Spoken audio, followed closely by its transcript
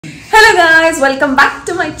Hello guys, welcome back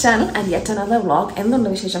to my channel and yet another vlog. എന്തുണ്ട്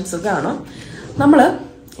വിശേഷം? സുഖാണോ? നമ്മൾ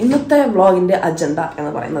ഇന്നത്തെ വ്ളോഗിന്റെ അജണ്ട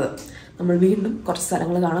എന്ന് പറയുന്നത് നമ്മൾ വീണ്ടും കുറച്ച്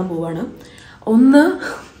സ്ഥലങ്ങൾ കാണാൻ പോവാണ്. ഒന്ന്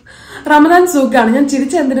റമദാൻ സൂക്കാണ്. ഞാൻ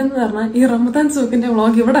ചിരിച്ച എന്തിനെന്ന് പറഞ്ഞാൽ ഈ റമദാൻ സൂക്കിന്റെ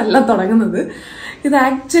വ്ളോഗ് ഇവിടെ അല്ല തുടങ്ങുന്നത്. ഇത്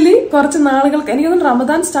ആക്ച്വലി കുറച്ച് നാളുകൾക്ക് എനിക്കൊന്നും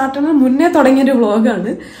റമദാൻ സ്റ്റാർട്ട് ചെയ്യുന്നതിന് മുന്നേ തുടങ്ങിയൊരു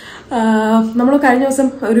വ്ളോഗാണ്. നമ്മൾ കഴിഞ്ഞ ദിവസം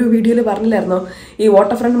ഒരു വീഡിയോയിൽ പറഞ്ഞില്ലായിരുന്നോ ഈ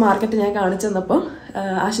വാട്ടർ ഫ്രണ്ട് മാർക്കറ്റ് ഞാൻ കാണിച്ചു തന്നപ്പോൾ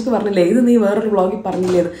ആഷിക്ക് പറഞ്ഞില്ലേ ഇത് നീ വേറൊരു വ്ളോഗിൽ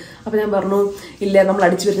പറഞ്ഞില്ലേ. അപ്പോൾ ഞാൻ പറഞ്ഞു ഇല്ല നമ്മൾ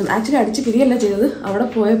അടിച്ചു പിരിക്കുന്നത്. ആക്ച്വലി അടിച്ച് പിരിയല്ല ചെയ്തത്. അവിടെ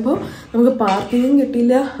പോയപ്പോൾ നമുക്ക് പാർക്കിങ്ങും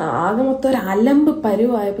കിട്ടിയില്ല. ആകെ മൊത്തം ഒരു അലമ്പ്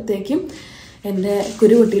പരുവായപ്പോഴത്തേക്കും എൻ്റെ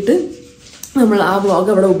കുരു പൊട്ടിയിട്ട് നമ്മൾ ആ വ്ളോഗ്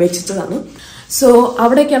അവിടെ ഉപേക്ഷിച്ചതാണ്. സോ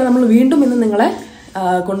അവിടേക്കാണ് നമ്മൾ വീണ്ടും ഇന്ന് നിങ്ങളെ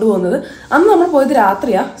കൊണ്ടുപോകുന്നത്. അന്ന് നമ്മൾ പോയത്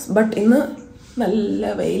രാത്രിയാണ്. ബട്ട് ഇന്ന്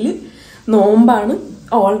നല്ല വെയിൽ, നോമ്പാണ്.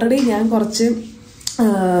 ഓൾറെഡി ഞാൻ കുറച്ച്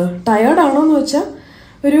ടയേർഡാണോ എന്ന് വെച്ചാൽ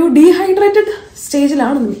ഒരു ഡീഹൈഡ്രേറ്റഡ്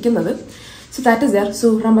സ്റ്റേജിലാണ് നിൽക്കുന്നത്. So that is there. So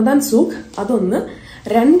Ramadan souk അതൊന്ന്.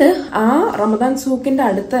 രണ്ട്, ആ റമദാൻ സൂക്കിന്റെ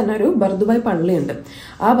അടുത്ത് തന്നെ ഒരു ബർദുബായ് പള്ളിയുണ്ട്.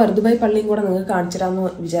 ആ ബർദുബായ് പള്ളിയും കൂടെ നിങ്ങൾക്ക് കാണിച്ചു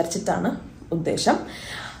തരാമെന്ന് വിചാരിച്ചിട്ടാണ് ഉദ്ദേശം.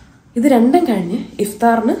 ഇത് രണ്ടും കഴിഞ്ഞ്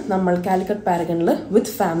ഇഫ്താറിന് നമ്മൾ കാലിക്കറ്റ് പാരഗണിൽ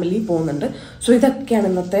വിത്ത് ഫാമിലി പോകുന്നുണ്ട്. സോ ഇതൊക്കെയാണ്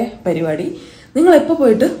ഇന്നത്തെ പരിപാടി. നിങ്ങൾ എപ്പോൾ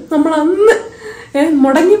പോയിട്ട് നമ്മൾ അന്ന്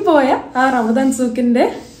മുടങ്ങിപ്പോയ ആ റമദാൻ സൂക്കിന്റെ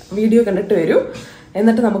വീഡിയോ കണ്ടിട്ട് വരൂ.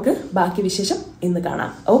 എന്നിട്ട് നമുക്ക് ബാക്കി വിശേഷം ഇന്ന്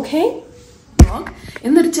കാണാം. ഓക്കെ,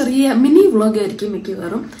 എന്നൊരു ചെറിയ മിനി വ്ളോഗ് ആയിരിക്കും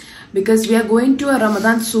മിക്കവാറും. Because we are going to A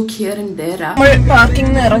Ramadan souk here in ദേര. നമ്മൾ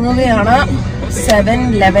പാർക്കിംഗ് ഇറങ്ങുകയാണ്.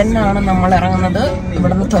 7:11 ആണ് നമ്മൾ ഇറങ്ങുന്നത്.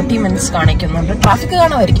 ഇവിടെ നിന്ന് 30 minutes കാണിക്കുന്നുണ്ട്. ട്രാഫിക്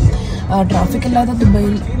കാണുമായിരിക്കും. ട്രാഫിക് ഇല്ലാതെ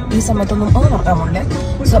ദുബൈയിൽ ഈ സമയത്തൊന്നും നടക്കാൻ പോകില്ല.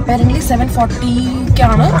 സോ അപ്പാരന്റ്ലി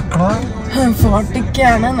 7:40ക്കാണ്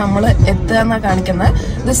നമ്മൾ എത്തുക എന്നാണ് കാണിക്കുന്നത്.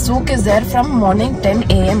 The souk is there from morning 10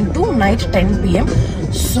 AM to night 10 PM.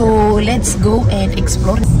 So let's go and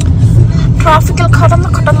explore. ട്രാഫിക്കിൽ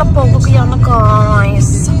കടന്ന് പോകുകയാണ്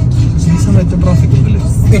ഗായ്സ്.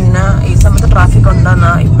 പിന്നെ ഈ സമയത്ത് ട്രാഫിക്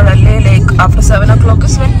ഉണ്ടെന്നാ. ഇപ്പോഴല്ലേ like after 7 o'clock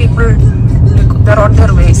is when people they're on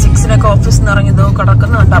their way. 6 ഓഫീസിൽ നിന്ന് ഇറങ്ങിയതോ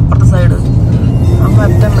കിടക്കുന്നുണ്ട് അപ്പുറത്തെ സൈഡ്. അപ്പൊ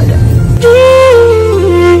അറ്റം വരെ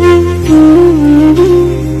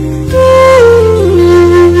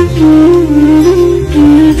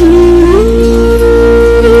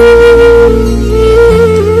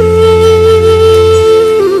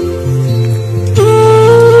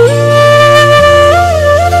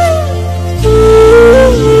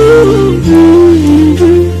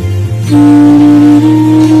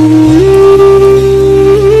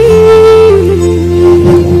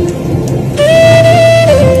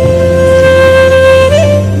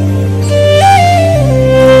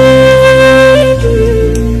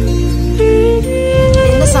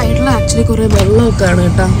കുറെ വെള്ളമൊക്കെ ആണ്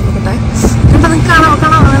കേട്ടോ. നോക്കട്ടെ,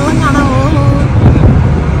 കാണാമോ വെള്ളം കാണാമോ?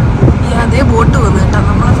 അതേ ബോട്ട് വന്നു കേട്ടോ.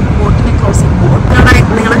 നമ്മൾ ബോട്ടിനെ ക്രോസ് ചെയ്യും. ബോട്ട് കാണാൻ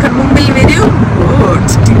നിങ്ങളൊക്കെ മുമ്പിൽ വരൂ.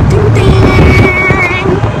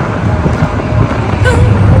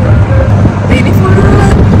 ഫുള്ള്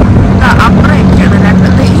അബ്രയൊക്കെയാണ്.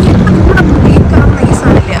 രണ്ടത് ഈ ഇവിടെ ഈ കാണുന്ന ഈ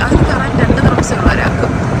സാധനമില്ലേ അതിന് കാണാൻ 2 ദിവസമുള്ള ഒരാൾക്ക്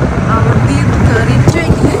അവിടെ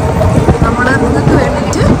കയറിയിട്ടുവെങ്കിൽ നമ്മൾ നിങ്ങൾക്ക്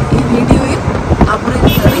വേണ്ടിയിട്ട് ഈ വീഡിയോയിൽ അബ്രയിൽ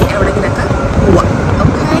കയറി എവിടെയെങ്കിലൊക്കെ പോവാം.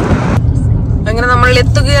 ഓക്കെ, അങ്ങനെ നമ്മൾ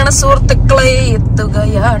എത്തുകയാണ് സുഹൃത്തുക്കളെ.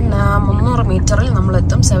 എത്തുകയാണ് 300 മീറ്ററിൽ നമ്മൾ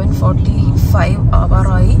എത്തും. 7:45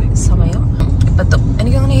 ആവാറായി സമയം. ഇപ്പം എത്തും.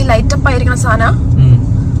 എനിക്കങ്ങനെ ഈ ലൈറ്റപ്പ് ആയിരിക്കണ സാധനം.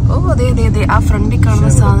 ഓ അതെ അതെ അതെ, ആ ഫ്രണ്ടിൽ കാണുന്ന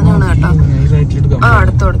സാധനമാണ് കേട്ടോ. ആ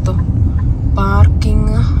അടുത്തോ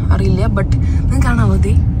പാർക്കിംഗ് അറിയില്ല, ബട്ട് നിങ്ങൾക്ക് കാണാൻ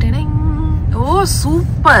മതി. ഓ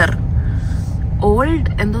സൂപ്പർ. ഓൾഡ്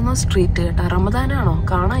എന്തോന്നോ സ്ട്രീറ്റ് കേട്ടോ. റമദാനാണോ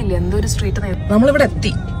കാണാനില്ല എന്തോ ഒരു സ്ട്രീറ്റ്. നമ്മളിവിടെ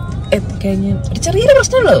എത്തിക്കഴിഞ്ഞ് ഒരു ചെറിയൊരു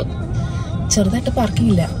പ്രശ്നമുള്ളൂ. ചെറുതായിട്ട്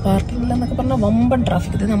പാർക്കിംഗ് ഇല്ല എന്നൊക്കെ പറഞ്ഞാൽ വമ്പൻ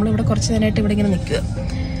ട്രാഫിക്. ഇത് നമ്മളിവിടെ കുറച്ച് നേരമായിട്ട് ഇവിടെ ഇങ്ങനെ നിൽക്കുക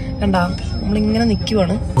കണ്ടാ. നമ്മളിങ്ങനെ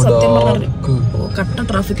നിൽക്കുവാണ്. സത്യം പറഞ്ഞ കട്ട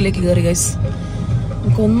ട്രാഫിക്കിലേക്ക് കയറി ഗൈസ്.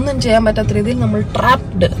 നമുക്കൊന്നും ചെയ്യാൻ പറ്റാത്ത രീതിയിൽ നമ്മൾ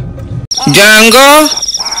ട്രാപ്ഡ്.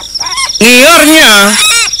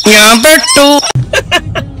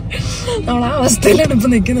 നമ്മൾ ആ അവസ്ഥയിലാണ് ഇപ്പൊ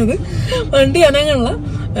നിൽക്കുന്നത്. വണ്ടി അനങ്ങുള്ള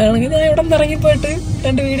വേണമെങ്കിൽ ഞാൻ ഇവിടെ നിന്ന് ഇറങ്ങിപ്പോയിട്ട്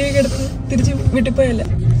 2 വീഡിയോ ഒക്കെ എടുത്ത് തിരിച്ച് വീട്ടിൽ പോയല്ല.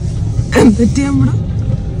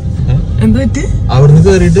 എന്തുപറ്റി അവിടുന്ന്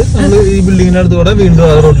കയറിയിട്ട് നമ്മള് ഈ ബിൽഡിങ്ങിന്റെ അടുത്തൂടെ വീണ്ടും ആ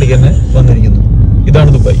റോഡിലേക്ക് തന്നെ വന്നിരിക്കുന്നു. ഇതാണ്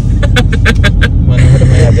ദുബായ്.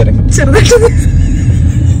 മനോഹരമായ ആചാരങ്ങൾ. ചെറുതായിട്ട്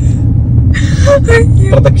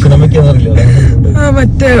പ്രദക്ഷിണം വെക്കാന്നറിയില്ല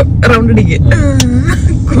മറ്റേ റൗണ്ട് അടിക്ക്.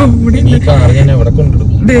 ഞാൻ എവിടെ കൊണ്ടിടും.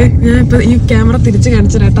 ഞാൻ ഇപ്പൊ ഈ ക്യാമറ തിരിച്ച്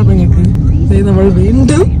കാണിച്ചു കേട്ടോ നിങ്ങൾക്ക്. നമ്മൾ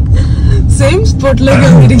വീണ്ടും സെയിം സ്പോട്ടിലേക്ക്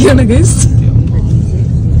വന്നിരിക്കുകയാണ് ഗൈസ്.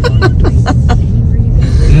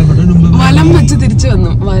 വലം വെച്ച് തിരിച്ചു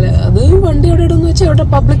വന്നു. അത് വണ്ടി എവിടെ ഇടുന്നു വെച്ചാൽ ഇവിടെ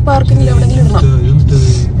പബ്ലിക് പാർക്കിംഗിൽ എവിടെയെങ്കിലും ഇടണം.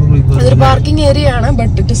 ഇതൊരു പാർക്കിംഗ് ഏരിയ ആണ്,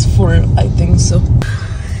 but it is full A think so.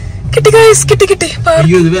 കിട്ടി ഗൈസ്, കിട്ടി കിട്ടി.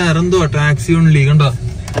 വേറെന്തോ ടാക്സി ഓൺലി കണ്ടോ?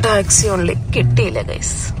 ടാക്സി ഓൺലി കിട്ടിയില്ല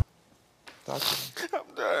ഗൈസ്.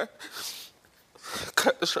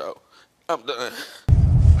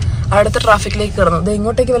 അടുത്ത ട്രാഫിക്കിലേക്ക് കയറുന്നു.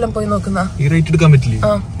 ഇങ്ങോട്ടേക്ക് വല്ലതും പോയി നോക്കുന്ന എടുക്കാൻ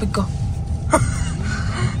പറ്റില്ല. പിക്കോ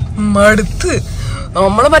മടുത്ത്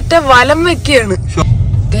നമ്മള് മറ്റേ വലം വെക്കാണ്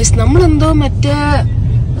ഗൈസ്. നമ്മളെന്തോ മറ്റേ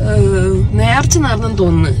നേർച്ച നടന്നെന്ന്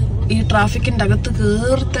തോന്നുന്നു. ഈ ട്രാഫിക്കിന്റെ അകത്ത്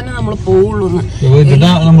കേറി തന്നെ നമ്മൾ പോവുള്ളൂ.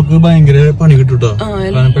 നമുക്ക് ഭയങ്കര പണി കിട്ടൂട്ടോ,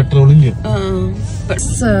 പെട്രോളില്ല.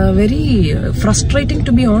 Very frustrating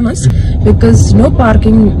to be honest, because no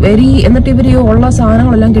parking very. എന്നിട്ട് ഇവര് ഉള്ള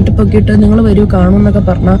സാധനങ്ങളെല്ലാം കെട്ടിപ്പൊക്കിയിട്ട് നിങ്ങൾ വരൂ കാണുമെന്നൊക്കെ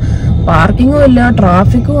പറഞ്ഞ പാർക്കിങ്ങും ഇല്ല,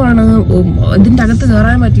 ട്രാഫിക്കും ആണ്. ഇതിന്റെ അകത്ത്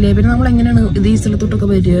കയറാൻ പറ്റില്ല. പിന്നെ നമ്മൾ എങ്ങനെയാണ് ഇത് ഈ സ്ഥലത്തോട്ടൊക്കെ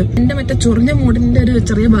വരിക? എന്റെ മറ്റേ ചൊറിഞ്ഞ മൂടിന്റെ ഒരു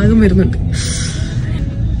ചെറിയ ഭാഗം വരുന്നുണ്ട്.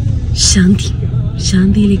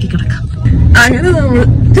 ശാന്തിയിലേക്ക് കിടക്കാം. അങ്ങനെ നമ്മൾ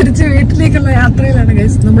തിരിച്ച് വീട്ടിലേക്കുള്ള യാത്രയിലാണ്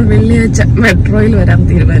ഗൈസ്. നമ്മൾ വെള്ളിയാഴ്ച മെട്രോയിൽ വരാൻ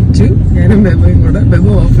തീരുമാനിച്ചു. ഞാനും ബെബോയും കൂടെ.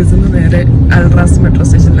 ബെബോ ഓഫീസിൽ നിന്ന് നേരെ അൽറാസ് മെട്രോ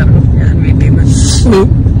സ്റ്റേഷനിൽ ഇറങ്ങും, ഞാൻ വീട്ടിൽ നിന്ന്.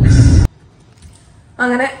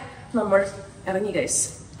 അങ്ങനെ നമ്മൾ ഇറങ്ങി ഗൈസ്.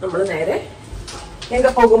 നമ്മൾ നേരെ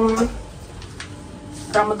എങ്ങനെ പോകും?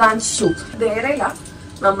 റമദാൻ സൂക്ക്. ദേറയില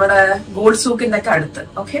നമ്മുടെ ഗോൾഡ് സൂക്കിന്റെ ഒക്കെ അടുത്ത്.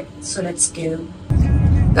 Okay, so let's go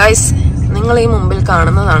guys. നിങ്ങൾ ഈ മുമ്പിൽ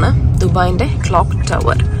കാണുന്നതാണ് ദുബായിന്റെ ക്ലോക്ക്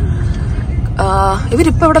ടവർ.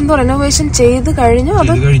 ഇവരിപ്പോ ഇവിടെ എന്തോ റെനോവേഷൻ ചെയ്ത് കഴിഞ്ഞു.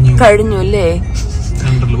 അത് കഴിഞ്ഞു അല്ലേ?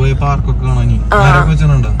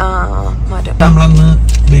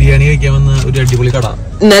 ബിരിയാണി കഴിക്കാൻ വന്ന ഒരു അടിപൊളി കട,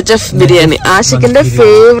 നജഫ് ബിരിയാണി. ആഷിഖിന്റെ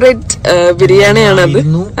ഫേവറേറ്റ് ബിരിയാണിയാണ് അത്.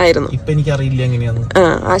 ആയിരുന്നു. ഇപ്പൊ എനിക്കറിയില്ല എങ്ങനെയാന്ന്.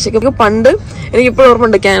 ആഷിഖ് പണ്ട് എനിക്കിപ്പോഴും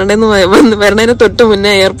ഓർമ്മയുണ്ട്, കാനഡയിൽ നിന്ന് വരണതിന് തൊട്ട്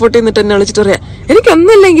മുന്നേ എയർപോർട്ടിൽ നിന്നിട്ട് എന്നെ വിളിച്ചിട്ട് പറയാം,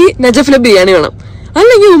 എനിക്കൊന്നല്ലെങ്കിൽ നജഫിലെ ബിരിയാണി വേണം,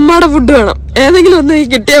 അല്ലെങ്കിൽ ഉമ്മാടെ ഫുഡ് വേണം, ഏതെങ്കിലും ഒന്ന്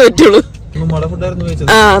കിട്ടിയേ പറ്റുള്ളൂ.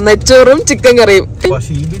 നെച്ചോറും ചിക്കൻ കറിയും.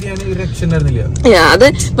 അത്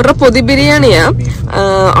ഇവരുടെ പൊതി ബിരിയാണിയാ.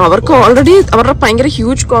 അവർക്ക് ഓൾറെഡി അവരുടെ ഭയങ്കര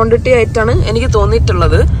ഹ്യൂജ് ക്വാണ്ടിറ്റി ആയിട്ടാണ് എനിക്ക്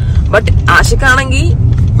തോന്നിയിട്ടുള്ളത്. ബട്ട് ആഷിക്കാണെങ്കിൽ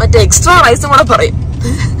മറ്റേ എക്സ്ട്രാ റൈസും കൂടെ പറയും.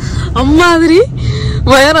 അമ്മാതിരി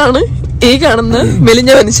വയറാണ് ഈ കാണുന്ന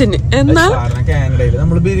മെലിഞ്ഞ മനുഷ്യന്. എന്നാ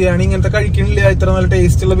നമ്മള് ബിരിയാണി ഇങ്ങനത്തെ കഴിക്കണില്ല, ഇത്ര നല്ല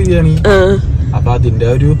ടേസ്റ്റ് ഉള്ള ബിരിയാണി. അപ്പൊ അതിന്റെ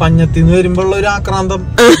ഒരു പഞ്ഞത്തിന്ന് വരുമ്പോ ഉള്ള ഒരു ആക്രാന്തം,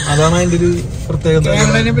 അതാണ് അതിന്റെ ഒരു പ്രത്യേകത.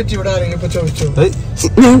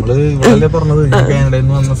 നമ്മള് ഇവിടെ പറഞ്ഞത് കാനഡയിൽ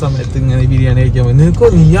നിന്ന് വന്ന സമയത്ത് ഇങ്ങനെ ബിരിയാണി കഴിക്കാൻ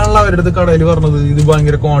പറ്റും. നീയാണല്ലോ അവരുടെ അടുത്ത് കടയിൽ പറഞ്ഞത് ഇത്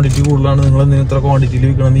ഭയങ്കര ക്വാണ്ടിറ്റി കൂടുതലാണ്, നിങ്ങൾ ഇത്ര ക്വാണ്ടിറ്റിയിൽ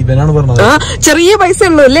വിൽക്കണം. ഇവനാണ് പറഞ്ഞത്. ചെറിയ പൈസ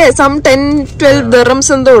ഉള്ളൂ അല്ലേ, സം 10-12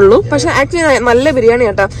 ദിർഹംസ് എന്തോ ഉള്ളൂ. പക്ഷെ ആക്ച്വലി നല്ല ബിരിയാണി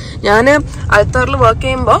കേട്ടാ. ഞാന് അൽത്താറിൽ വർക്ക്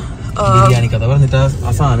ചെയ്യുമ്പോ ബിരിയാണി കഥ പറഞ്ഞിട്ട്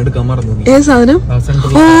ആ സാധനം എടുക്കാൻ മറന്നു. ഏത് സാധനം?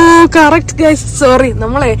 ഓ കറക്റ്റ് ഗൈസ്, സോറി.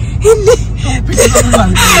 നമ്മളെ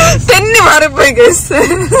തന്നെ മാറിപ്പോയി ഗൈസ്.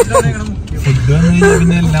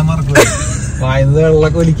 പിന്നെ എല്ലാം മറക്കും. വായന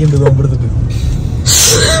വെള്ളമൊക്കെ വലിക്കുന്നുണ്ട് നോമ്പെടുത്തിട്ട്.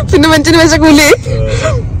 പിന്നെ മനുഷ്യന് വിശക്കൂലേ?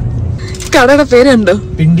 കടയുടെ പേരുണ്ടോ?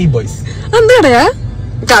 പിണ്ടി ബോയ്സ്. എന്താ കടയാ?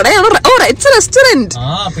 കടയാണോ? Oh it's restaurant.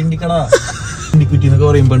 പിണ്ടിക്കട. പിണ്ടിക്കുറ്റി എന്നൊക്കെ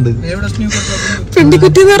പറയും പണ്ട്.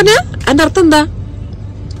 പിണ്ടിക്കുറ്റി എന്ന് പറഞ്ഞാ അതിന്റെ അർത്ഥം എന്താ?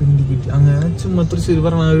 അങ്ങനെ ചുമ്മാ തൃശ്ശൂർ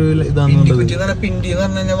പറഞ്ഞ ഇതാണ്. പിണ്ടി എന്ന്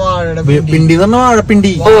പറഞ്ഞ വാഴയുടെ പിണ്ടി എന്ന് പറഞ്ഞ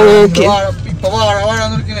വാഴപ്പിണ്ടി. ഇപ്പൊ വാഴ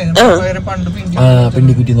പണ്ട്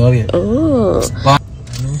പിണ്ടിക്കുറ്റി എന്ന് പറയാ.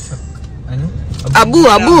 അബു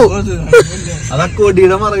അബു അതൊക്കെ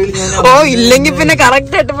മറവിൽ ഞാൻ. ഓ ഇല്ലെങ്കിൽ പിന്നെ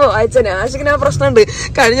കറക്റ്റ് ആയിട്ട് പോ അയച്ചനെ. ആഷിക്കിന് ആ പ്രശ്നമുണ്ട്.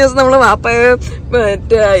 കഴിഞ്ഞ ദിവസം നമ്മള് വാപ്പയെ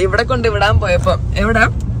മറ്റേ ഇവിടെ കൊണ്ട് വിടാൻ പോയപ്പോ, എവിടെ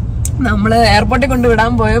നമ്മള് എയർപോർട്ടിൽ കൊണ്ട്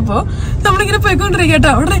വിടാൻ പോയപ്പോ നമ്മളിങ്ങനെ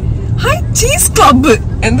പോയിക്കൊണ്ടിരിക്കട്ടോ. അവിടെ ഹൈ ചീസ് ക്ലബ്ബ്.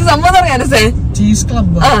 എന്ത് സംഭവം അറിയാനോ? Cheese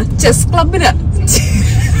club. ചെസ് ക്ലബിനാ.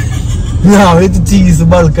 ചീസ്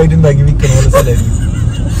ബൾക്കായിട്ട് ഉണ്ടാക്കി വിൽക്കുന്ന.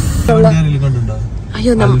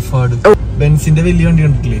 അയ്യോ ബെൻസിന്റെ വലിയ വണ്ടി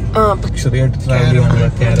കണ്ടിട്ടില്ലേ?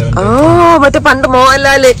 മറ്റേ പണ്ട്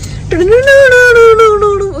മോഹൻലാല്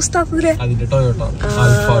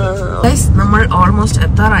നമ്മൾ ഓൾമോസ്റ്റ്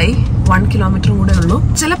എത്താറായി. 1 കിലോമീറ്റർ കൂടെ ഉള്ളൂ.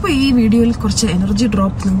 ചിലപ്പോ ഈ വീഡിയോയിൽ കുറച്ച് എനർജി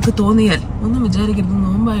ഡ്രോപ്പ് നിങ്ങൾക്ക് തോന്നിയാൽ ഒന്നും വിചാരിക്കരുത്.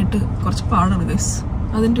 നോമ്പായിട്ട് കുറച്ച് പാടാണ് ഗൈസ്,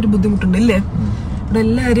 അതിന്റെ ഒരു ബുദ്ധിമുട്ടുണ്ട് ഇല്ലേ? ഇവിടെ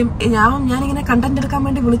എല്ലാരും ഞാനിങ്ങനെ കണ്ടന്റ് എടുക്കാൻ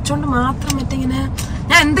വേണ്ടി വിളിച്ചോണ്ട് മാത്രം മറ്റിങ്ങനെ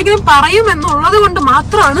ഞാൻ എന്തെങ്കിലും പറയും എന്നുള്ളത് കൊണ്ട്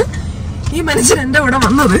മാത്രമാണ് ഈ മനുഷ്യൻ എന്റെ ഇവിടെ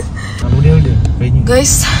വന്നത്.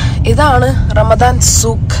 ഗൈസ് ഇതാണ് റമദാൻ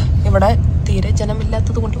സൂക്ക്. ഇവിടെ തീരെ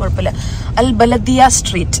ജനമില്ലാത്തത് കൊണ്ട് കുഴപ്പമില്ല. അൽ ബലദിയ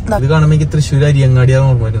സ്ട്രീറ്റ്. തൃശ്ശൂർ അരിയങ്ങാടിയാണ്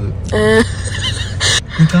ഓർമ്മ വരുന്നത്.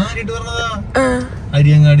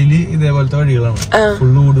 അരിയങ്ങാടിയില് ഇതേപോലത്തെ വഴികളാണ്,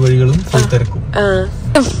 ഫുള്ള് ഊട് വഴികളും ഫുൾ തിരക്കും.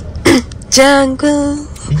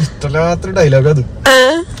 ഇഷ്ടമില്ലാത്ത ഡയലോഗ് അത്.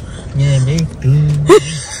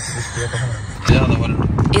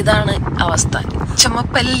 ഇതാണ് അവസ്ഥ.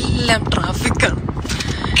 ചുമപ്പെല്ലാം ട്രാഫിക്കാണ്.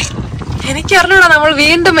 എനിക്കറിഞ്ഞൂടാ നമ്മൾ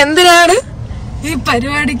വീണ്ടും എന്തിനാണ് ഈ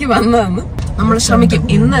പരിപാടിക്ക് വന്നതെന്ന്. നമ്മൾ ശ്രമിക്കും,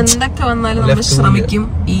 ഇന്ന് എന്തൊക്കെ വന്നാലും നമ്മൾ ശ്രമിക്കും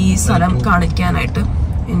ഈ സ്ഥലം കാണിക്കാനായിട്ട്.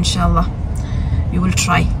 ഇൻഷാല്ലാ യു വിൽ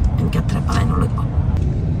ട്രൈ. എനിക്ക് അത്ര പറയാനുള്ളൂ. ഇപ്പം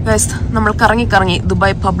നമ്മൾ കറങ്ങി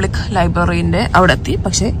ദുബായ് പബ്ലിക് ലൈബ്രറിന്റെ അവിടെ എത്തി.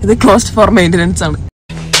 പക്ഷെ ഇത് ക്ലോസ്ഡ് ഫോർ മെയിൻ്റനൻസ് ആണ്.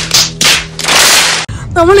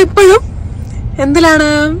 നമ്മളിപ്പോഴും എന്തിലാണ്?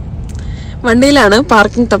 വണ്ടിയിലാണ്.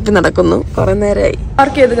 പാർക്കിംഗ് തപ്പി നടക്കുന്നു. കുറെ നേരമായി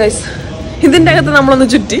പാർക്ക് ചെയ്ത് ഗൈസ്. ഇതിന്റെ അകത്ത് നമ്മളൊന്ന്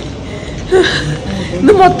ചുറ്റി.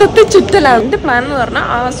 ഇത് മൊത്തത്തിൽ ചുറ്റലാണ്. എന്റെ പ്ലാൻ എന്ന് പറഞ്ഞാൽ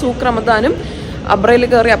ആ സൂക്ക് റമദാനും അബ്രയിൽ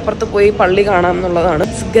കയറി അപ്പുറത്ത് പോയി പള്ളി കാണാം എന്നുള്ളതാണ്.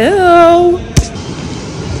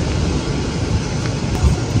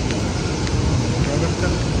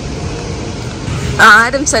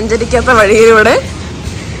 ആരും സഞ്ചരിക്കാത്ത വഴിയിലൂടെ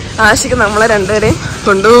ആഷിക്ക് നമ്മളെ രണ്ടുപേരെയും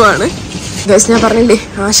കൊണ്ടുപോവാണ്. ഗൈസ് ഞാൻ പറഞ്ഞില്ലേ,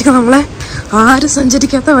 ആഷിക്ക് നമ്മളെ ആരും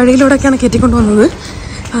സഞ്ചരിക്കാത്ത വഴിയിലൂടെയൊക്കെയാണ് കയറ്റിക്കൊണ്ടുവന്നത്.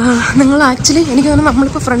 നിങ്ങൾ ആക്ച്വലി എനിക്ക് തോന്നുന്നു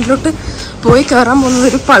നമ്മളിപ്പോൾ ഫ്രണ്ടിലോട്ട് പോയി കയറാൻ പോകുന്നത്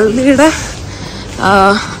ഒരു പള്ളിയുടെ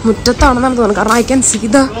മുറ്റത്താണെന്നാണ് തോന്നുന്നത്. കാരണം I can see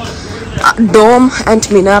the dome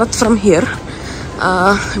and മിനാറത്ത് from here.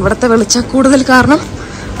 ഇവിടുത്തെ വെളിച്ചം കൂടുതൽ കാരണം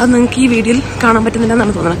അത് നിങ്ങൾക്ക് ഈ വീഡിയോയിൽ കാണാൻ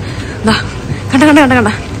പറ്റുന്നില്ലെന്നാണ് തോന്നുന്നത്. ദാ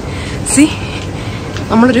കണ്ട സി,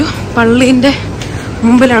 നമ്മളൊരു പള്ളീൻ്റെ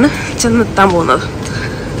മുമ്പിലാണ് ചെന്നെത്താൻ പോകുന്നത്.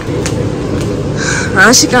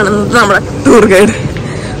 ആഷിക്കാണെന്നത് നമ്മളെ ടൂർ ഗൈഡ്.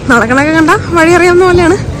 നടക്കണൊക്കെ കണ്ട വഴി അറിയാവുന്ന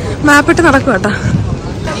പോലെയാണ്. മാപ്പിട്ട് നടക്കുക കേട്ടോ.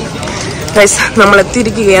 ഗൈസ് നമ്മൾ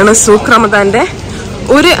എത്തിയിരിക്കുകയാണ് സൂക്ക് റമദാന്റെ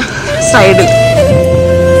ഒരു സൈഡിൽ.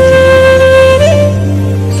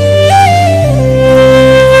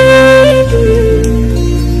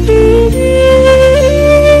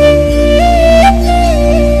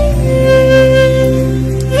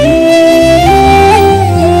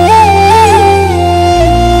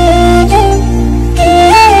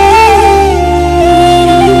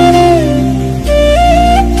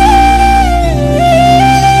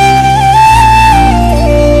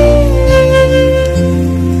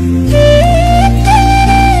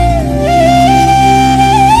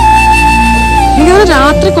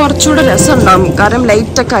 കുറച്ചുകൂടെ രസം ഉണ്ടാവും കാരണം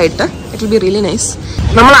ലൈറ്റ് ഒക്കെ ആയിട്ട്. It will be really nice.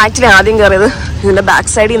 നമ്മൾ ആക്ച്വലി ആദ്യം കയറിയത് ഇതിന്റെ ബാക്ക്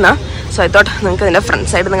സൈഡിൽ നിന്നാണ്. സോ ഐ തോട്ട് നിങ്ങൾക്ക് ഇതിന്റെ ഫ്രണ്ട്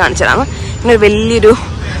സൈഡിൽ നിന്ന് കാണിച്ചു തരാം. ഇങ്ങനെ വലിയൊരു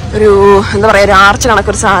എന്താ പറയുക, ഒരു ആർച്ച്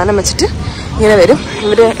കണക്കൊരു സാധനം വെച്ചിട്ട് ഇങ്ങനെ വരും.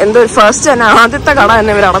 ഇവര് എന്തോ ഒരു ഫസ്റ്റ് തന്നെ ആദ്യത്തെ കട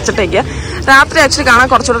തന്നെ ഇവർ അടച്ചിട്ടേക്കുക. രാത്രി ആക്ച്വലി കാണാൻ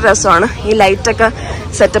കുറച്ചുകൂടെ രസമാണ് ഈ ലൈറ്റൊക്കെ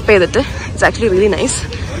സെറ്റപ്പ് ചെയ്തിട്ട്. It's actually really nice.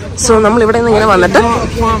 So നമ്മൾ ഇവിടെ നിന്ന് ഇങ്ങനെ വന്നിട്ട്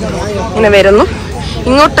ഇങ്ങനെ വരുന്നു.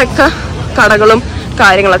 ഇങ്ങോട്ടൊക്കെ കടകളും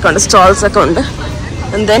കാര്യങ്ങളൊക്കെ ഉണ്ട്, സ്റ്റോൾസ് ഒക്കെ ഉണ്ട്.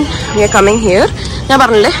 And then we are coming here. ഞാൻ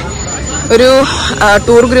പറഞ്ഞില്ലേ ഒരു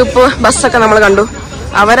ടൂർ ഗ്രൂപ്പ് ബസ്സൊക്കെ നമ്മൾ കണ്ടു.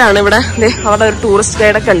 അവരാണ് ഇവിടെ. അവിടെ ഒരു ടൂറിസ്റ്റ്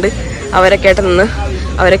ഗൈഡൊക്കെ ഉണ്ട്. അവരൊക്കെ ആയിട്ട് നിന്ന്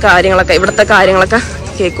അവരെ കാര്യങ്ങളൊക്കെ ഇവിടുത്തെ കാര്യങ്ങളൊക്കെ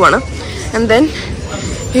കേൾക്കുവാണ്. ആൻഡ് ദെൻ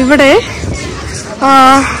ഇവിടെ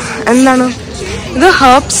എന്താണ് ഇത്,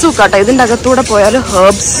 ഹെർബ് സൂക്ക് ആട്ടോ. ഇതിൻ്റെ അകത്തൂടെ പോയാൽ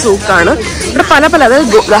ഹെർബ് സൂക്കാണ്. ഇവിടെ പല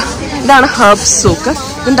അതായത് ഇതാണ് ഹെർബ് സൂക്ക്.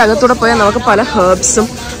 ഇതിൻ്റെ അകത്തൂടെ പോയാൽ നമുക്ക് പല ഹെർബ്സും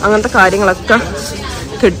അങ്ങനത്തെ കാര്യങ്ങളൊക്കെ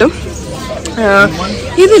കിട്ടും.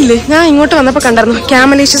 ഇതില്ലേ, ഞാൻ ഇങ്ങോട്ട് വന്നപ്പോൾ കണ്ടായിരുന്നു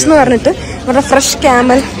ക്യാമലീഷ്യസ് എന്ന് പറഞ്ഞിട്ട് ഇവിടെ ഫ്രഷ്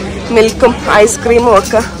ക്യാമൽ മിൽക്കും ഐസ്ക്രീമും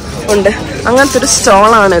ഒക്കെ ഉണ്ട്. അങ്ങനത്തെ ഒരു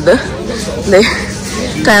സ്റ്റോളാണിത്.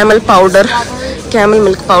 ക്യാമൽ പൗഡർ, ക്യാമൽ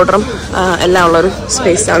മിൽക്ക് പൗഡറും എല്ലാം ഉള്ളൊരു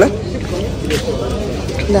സ്പേസാണ്.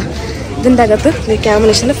 ഇതിൻ്റെ അകത്ത്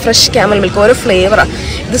ക്യാമലീഷ്യൻ്റെ ഫ്രഷ് ക്യാമൽ മിൽക്ക് ഓരോ ഫ്ലേവറാണ്.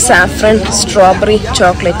 ഇത് സാഫ്രൺ, സ്ട്രോബെറി,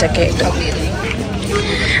 ചോക്ലേറ്റ് ഒക്കെ ആയിട്ട്.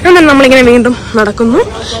 അങ്ങനെ നമ്മളിങ്ങനെ വീണ്ടും നടക്കുന്നു.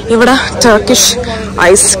 ഇവിടെ ടർക്കിഷ്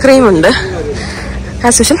ഐസ്ക്രീം ഉണ്ട്.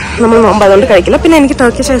 ആസ് യൂഷ്വൽ നമ്മൾ നോമ്പ് അതുകൊണ്ട് കഴിക്കില്ല. പിന്നെ എനിക്ക്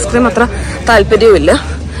ടർക്കിഷ് ഐസ്ക്രീം അത്ര താല്പര്യവുമില്ല.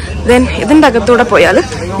 ദെൻ ഇതിൻ്റെ അകത്തൂടെ പോയാൽ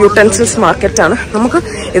യൂട്ടൻസിൽസ് മാർക്കറ്റാണ്. നമുക്ക്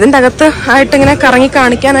ഇതിൻ്റെ അകത്ത് ആയിട്ട് ഇങ്ങനെ കറങ്ങി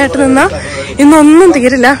കാണിക്കാനായിട്ട് നിന്നാൽ ഇന്നൊന്നും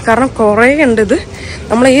തീരില്ല. കാരണം കുറേ ഉണ്ട്. ഇത്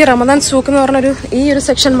നമ്മൾ ഈ റമദാൻ സൂക്ക് എന്ന് പറഞ്ഞൊരു ഈ ഒരു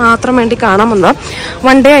സെക്ഷൻ മാത്രം വേണ്ടി കാണാൻ വന്നതാണ്.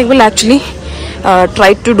 One day I will actually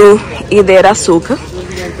try to do ഈ ദേര സൂക്ക്.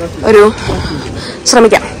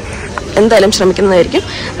 ശ്രമിക്കാം, എന്തായാലും ശ്രമിക്കുന്നതായിരിക്കും.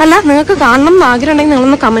 അല്ല, നിങ്ങൾക്ക് കാണണം എന്ന് ആഗ്രഹം ഉണ്ടെങ്കിൽ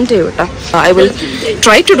നിങ്ങളൊന്ന് കമന്റ് ചെയ്യൂ കേട്ടോ. I will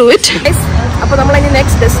try to do it. അപ്പോൾ നമ്മളിനി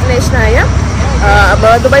നെക്സ്റ്റ് ഡെസ്റ്റിനേഷനായ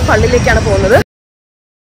ദുബായ് പള്ളിയിലേക്കാണ് പോകുന്നത്.